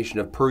combination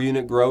of per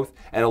unit growth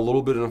and a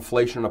little bit of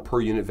inflation on a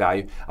per unit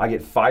value. I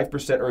get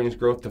 5% earnings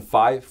growth to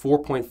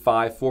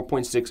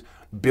 $4.6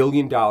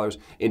 billion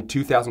in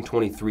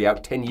 2023,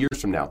 out 10 years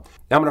from now.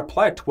 Now I'm going to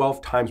apply a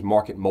 12 times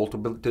market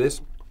multiple to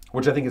this,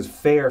 which I think is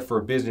fair for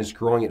a business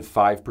growing at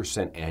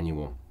 5%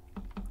 annual.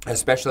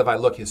 Especially if I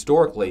look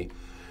historically,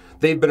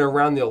 they've been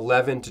around the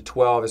 11 to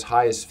 12, as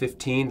high as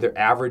 15. Their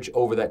average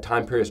over that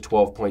time period is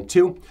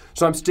 12.2.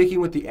 So I'm sticking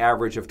with the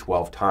average of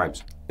 12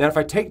 times. Now, if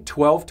I take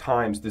 12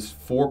 times this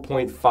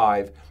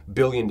 $4.5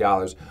 billion,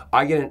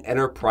 I get an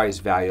enterprise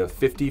value of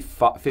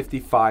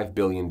 $55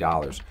 billion.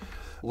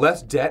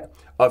 Less debt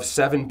of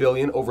 $7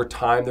 billion over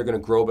time. They're going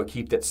to grow but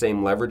keep that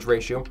same leverage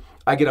ratio.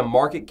 I get a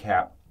market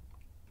cap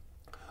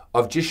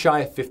of just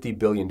shy of $50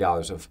 billion,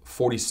 of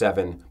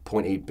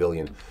 $47.8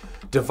 billion.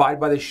 Divide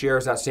by the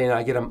shares outstanding,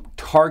 I get a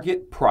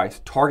target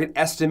price, target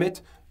estimate,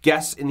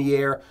 guess in the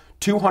air,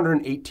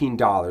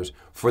 $218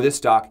 for this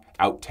stock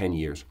out 10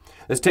 years.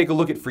 Let's take a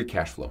look at free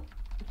cash flow.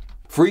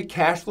 Free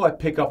cash flow, I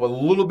pick up a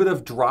little bit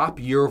of drop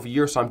year over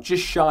year, so I'm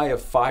just shy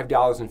of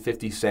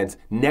 $5.50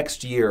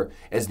 next year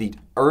as the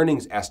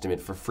earnings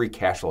estimate for free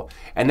cash flow.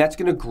 And that's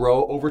going to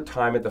grow over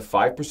time at the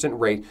 5%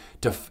 rate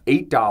to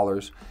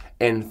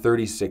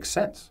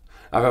 $8.36.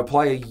 If I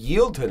apply a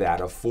yield to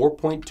that of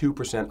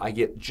 4.2%, I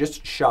get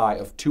just shy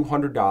of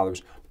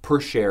 $200 per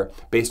share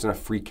based on a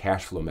free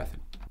cash flow method.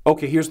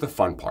 Okay, here's the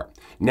fun part.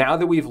 Now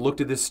that we've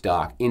looked at this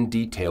stock in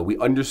detail, we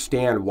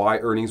understand why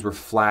earnings were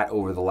flat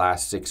over the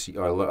last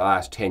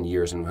 10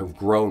 years and have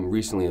grown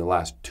recently in the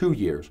last 2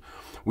 years.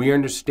 We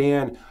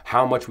understand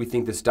how much we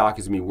think the stock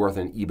is going to be worth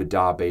on an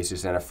EBITDA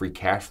basis and a free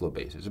cash flow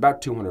basis,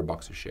 about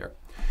 $200 a share.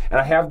 And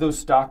I have those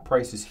stock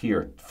prices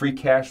here. Free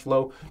cash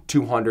flow,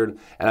 200,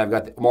 and I've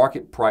got the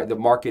market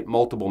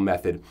multiple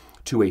method,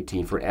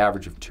 218, for an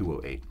average of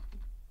 208.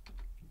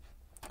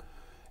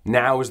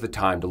 Now is the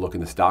time to look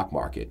in the stock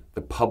market,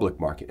 the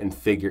public market, and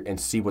figure and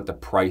see what the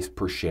price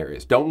per share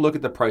is. Don't look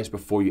at the price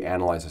before you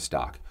analyze a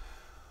stock.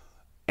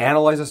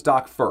 Analyze a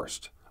stock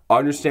first.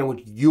 Understand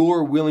what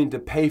you're willing to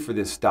pay for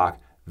this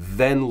stock,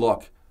 then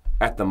look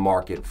at the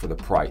market for the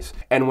price.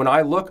 And when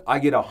I look, I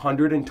get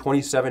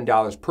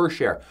 $127 per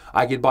share.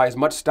 I could buy as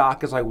much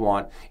stock as I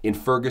want in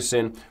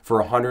Ferguson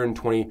for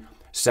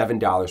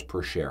 $127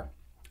 per share.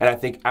 And I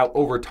think out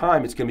over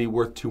time, it's going to be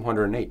worth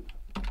 $208.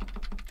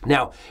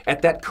 Now,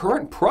 at that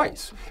current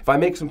price, if I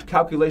make some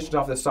calculations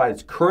off the side,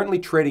 it's currently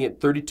trading at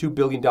 $32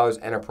 billion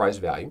enterprise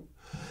value.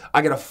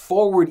 I get a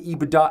forward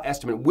EBITDA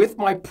estimate with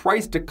my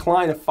price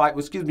decline of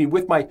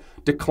with my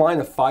decline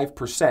of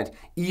 5%,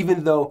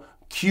 even though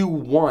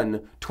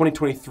Q1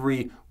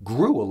 2023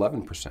 grew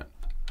 11%.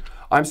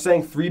 I'm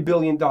saying $3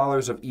 billion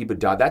of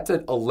EBITDA. That's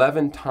an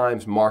 11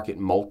 times market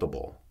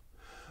multiple.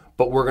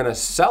 But we're going to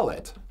sell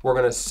it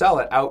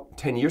out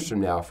 10 years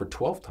from now for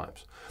 12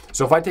 times.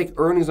 So if I take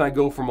earnings and I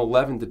go from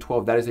 11 to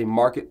 12, that is a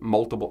market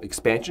multiple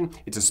expansion.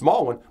 It's a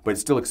small one, but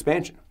it's still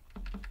expansion.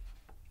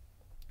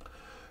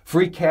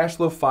 Free cash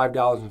flow,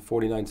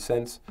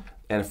 $5.49,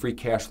 and a free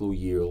cash flow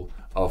yield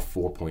of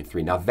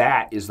 4.3. Now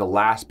that is the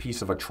last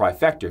piece of a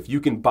trifecta. If you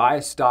can buy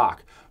a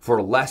stock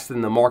for less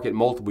than the market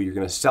multiple you're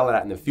going to sell it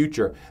at in the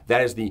future,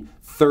 that is the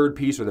third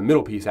piece, or the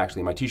middle piece actually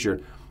in my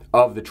t-shirt,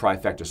 of the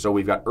trifecta. So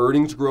we've got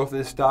earnings growth in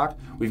this stock,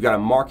 we've got a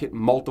market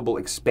multiple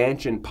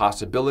expansion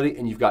possibility,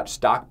 and you've got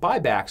stock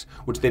buybacks,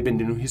 which they've been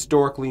doing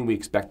historically, and we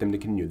expect them to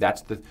continue.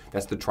 That's the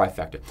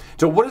trifecta.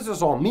 So what does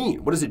this all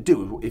mean? What does it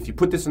do? If you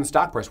put this in the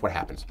stock price, what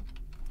happens?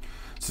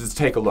 So let's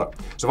take a look.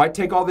 So if I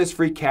take all this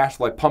free cash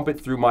flow, I pump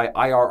it through my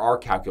IRR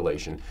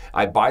calculation,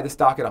 I buy the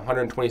stock at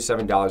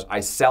 $127, I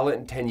sell it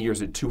in 10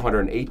 years at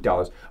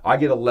 $208, I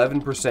get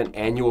 11%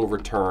 annual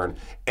return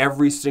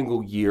every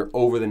single year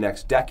over the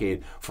next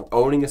decade for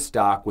owning a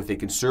stock with a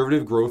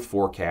conservative growth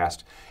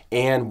forecast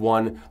and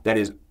one that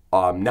is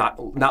not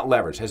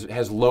leveraged,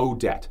 has low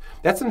debt.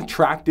 That's an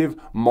attractive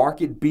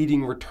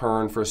market-beating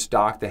return for a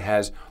stock that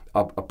has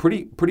a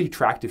pretty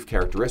attractive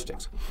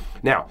characteristics.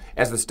 Now,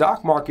 as the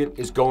stock market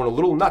is going a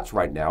little nuts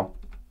right now,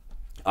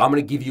 I'm going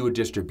to give you a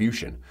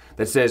distribution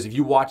that says if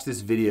you watch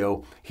this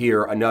video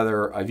here,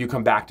 if you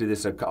come back to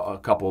this a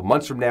couple of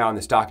months from now and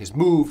the stock has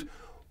moved,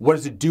 what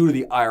does it do to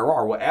the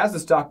IRR? Well, as the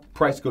stock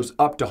price goes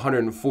up to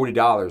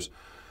 $140,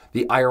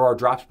 the IRR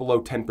drops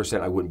below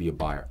 10%, I wouldn't be a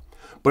buyer.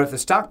 But if the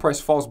stock price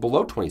falls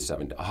below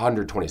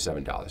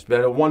 $127,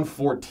 but at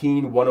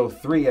 $114,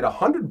 $103, at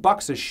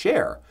 $100 a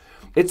share,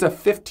 it's a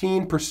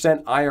 15%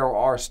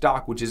 IRR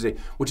stock, which is a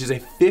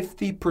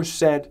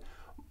 50%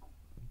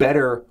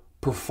 better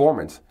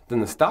performance than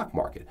the stock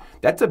market.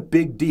 That's a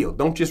big deal.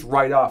 Don't just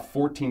write off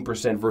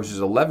 14% versus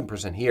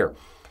 11% here.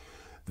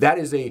 That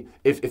is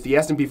if the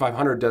S&P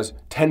 500 does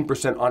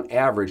 10% on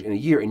average in a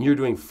year and you're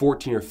doing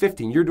 14 or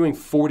 15, you're doing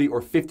 40 or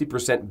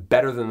 50%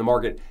 better than the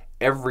market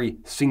every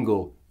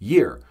single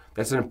year.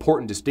 That's an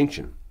important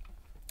distinction.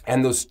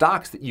 And those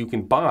stocks that you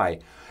can buy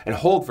and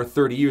hold for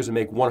 30 years and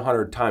make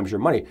 100 times your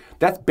money,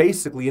 that's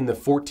basically in the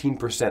 14%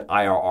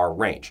 IRR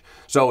range.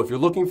 So if you're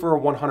looking for a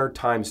 100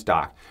 times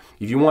stock,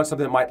 if you want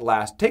something that might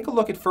last, take a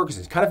look at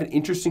Ferguson. It's kind of an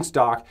interesting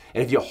stock,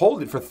 and if you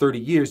hold it for 30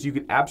 years, you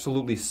could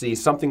absolutely see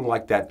something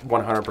like that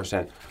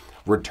 100%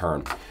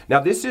 return. Now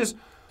this is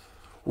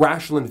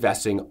rational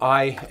investing.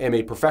 I am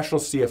a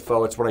professional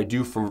CFO. It's what I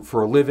do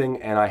for a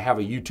living, and I have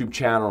a YouTube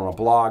channel and a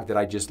blog that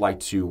I just like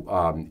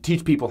to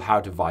teach people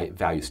how to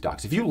value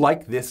stocks. If you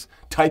like this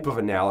type of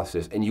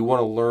analysis and you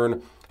want to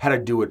learn how to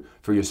do it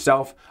for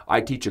yourself,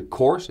 I teach a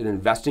course, an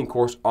investing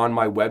course on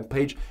my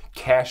webpage,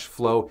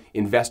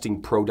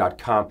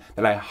 cashflowinvestingpro.com,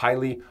 that I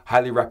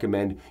highly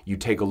recommend you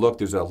take a look.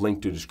 There's a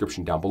link to the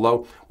description down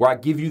below where I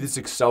give you this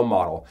Excel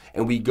model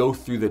and we go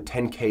through the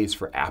 10 Ks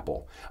for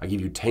Apple. I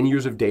give you 10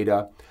 years of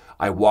data.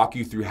 I walk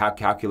you through how to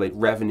calculate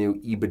revenue,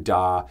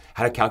 EBITDA,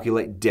 how to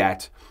calculate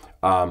debt,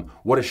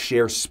 what a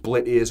share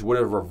split is, what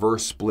a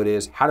reverse split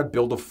is, how to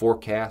build a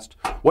forecast,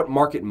 what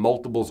market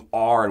multiples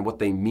are and what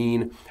they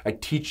mean. I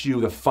teach you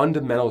the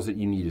fundamentals that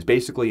you need. It's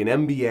basically an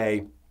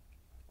MBA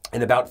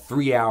and about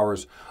 3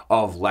 hours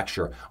of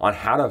lecture on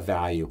how to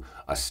value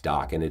a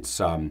stock. And it's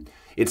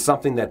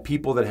something that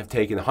people that have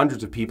taken,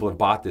 hundreds of people have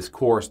bought this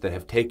course that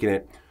have taken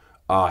it,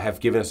 have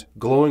given us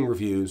glowing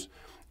reviews.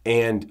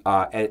 And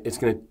it's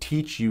going to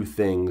teach you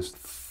things,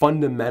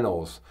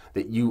 fundamentals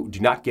that you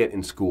do not get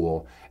in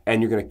school,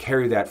 and you're going to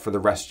carry that for the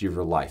rest of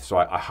your life. So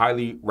I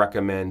highly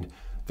recommend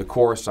the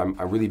course. I'm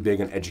really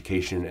big on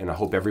education, and I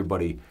hope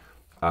everybody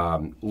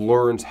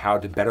learns how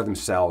to better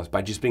themselves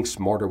by just being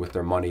smarter with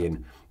their money.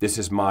 And this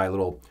is my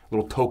little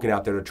token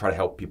out there to try to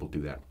help people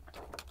do that.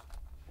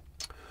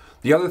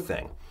 The other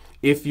thing,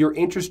 if you're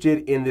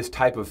interested in this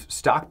type of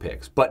stock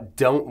picks but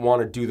don't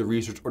want to do the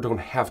research or don't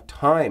have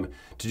time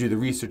to do the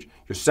research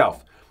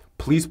yourself,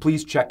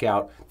 please check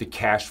out the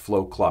Cash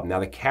Flow Club. Now,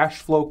 the Cash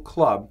Flow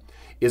Club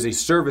is a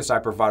service I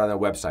provide on our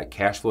website,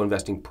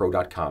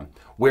 cashflowinvestingpro.com,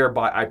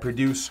 whereby I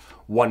produce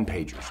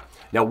one-pagers.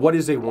 Now, what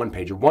is a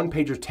one-pager?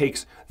 One-pager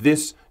takes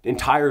this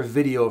entire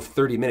video of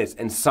 30 minutes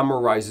and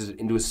summarizes it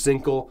into a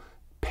single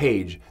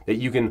page that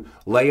you can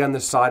lay on the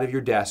side of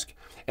your desk,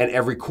 and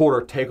every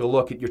quarter take a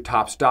look at your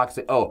top stocks.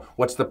 Say, oh,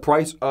 what's the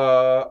price?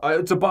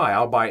 It's a buy.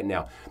 I'll buy it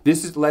now.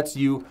 This lets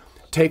you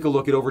take a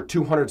look at over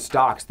 200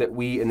 stocks that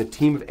we and the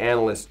team of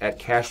analysts at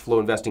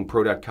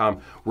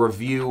cashflowinvestingpro.com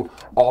review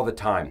all the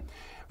time.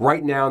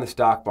 Right now in the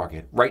stock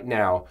market, right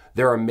now,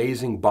 there are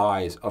amazing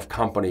buys of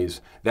companies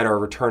that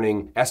are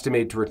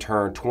estimated to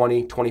return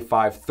 20,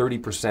 25,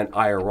 30%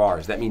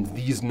 IRRs. That means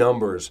these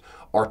numbers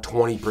are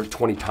 20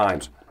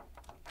 times.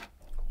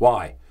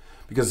 Why?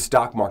 Because the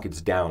stock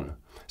market's down.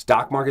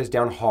 Stock market is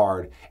down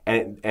hard,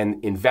 and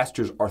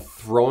investors are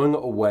throwing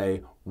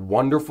away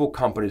wonderful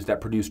companies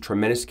that produce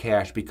tremendous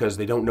cash because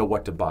they don't know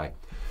what to buy.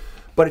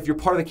 But if you're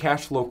part of the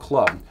Cash Flow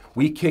Club,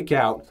 we kick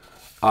out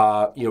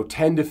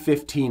 10 to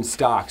 15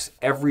 stocks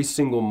every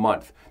single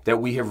month that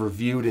we have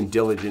reviewed and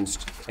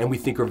diligenced and we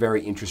think are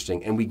very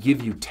interesting. And we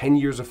give you 10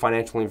 years of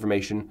financial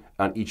information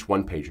on each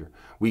one-pager.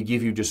 We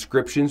give you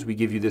descriptions. We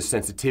give you this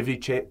sensitivity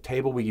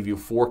table. We give you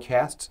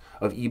forecasts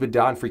of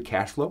EBITDA and free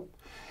cash flow.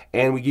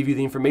 And we give you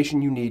the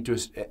information you need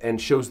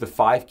and shows the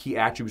 5 key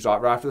attributes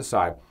right off to the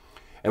side.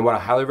 And what I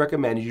highly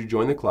recommend is you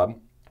join the club.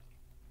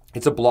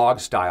 It's a blog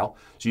style,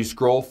 so you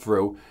scroll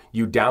through,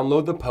 you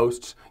download the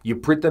posts, you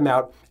print them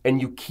out,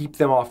 and you keep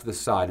them off to the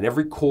side. And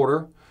every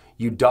quarter,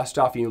 you dust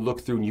off and you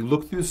look through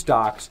the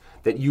stocks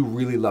that you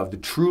really love, the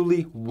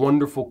truly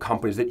wonderful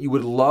companies that you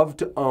would love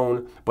to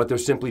own, but they're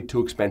simply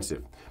too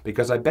expensive.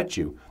 Because I bet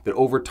you that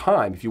over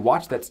time, if you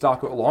watch that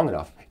stock long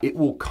enough, it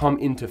will come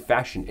into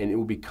fashion and it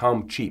will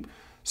become cheap.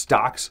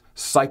 Stocks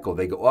cycle.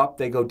 They go up,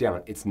 they go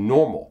down. It's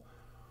normal.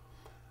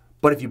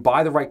 But if you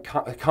buy the right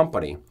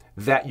company,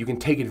 that you can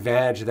take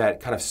advantage of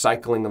that kind of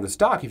cycling of the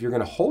stock. If you're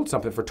going to hold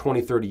something for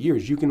 20, 30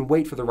 years, you can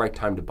wait for the right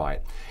time to buy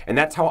it. And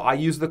that's how I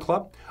use the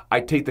club. I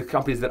take the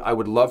companies that I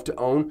would love to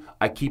own,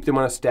 I keep them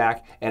on a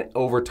stack, and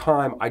over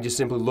time, I just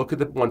simply look at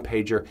the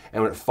one-pager,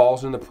 and when it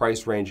falls in the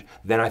price range,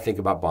 then I think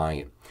about buying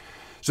it.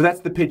 So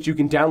that's the pitch. You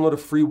can download a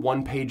free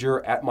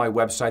one-pager at my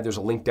website. There's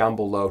a link down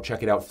below.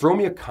 Check it out. Throw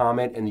me a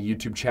comment in the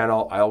YouTube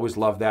channel. I always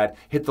love that.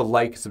 Hit the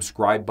like,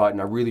 subscribe button.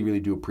 I really, really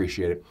do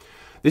appreciate it.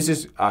 This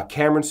is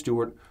Cameron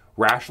Stewart,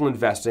 Rational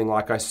Investing.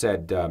 Like I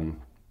said,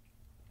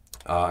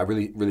 I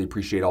really, really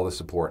appreciate all the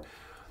support.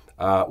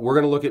 We're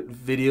going to look at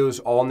videos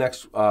all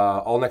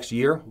next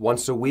year,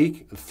 once a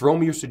week. Throw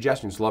me your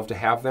suggestions. Love to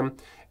have them.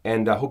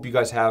 And I hope you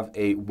guys have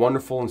a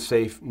wonderful and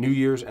safe New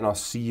Year's, and I'll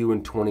see you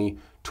in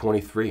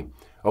 2023.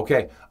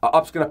 Okay,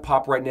 up's going to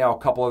pop right now a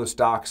couple other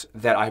stocks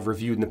that I've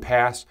reviewed in the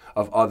past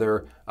of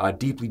other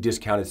deeply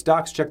discounted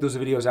stocks. Check those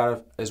videos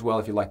out as well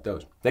if you like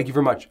those. Thank you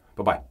very much.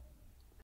 Bye-bye.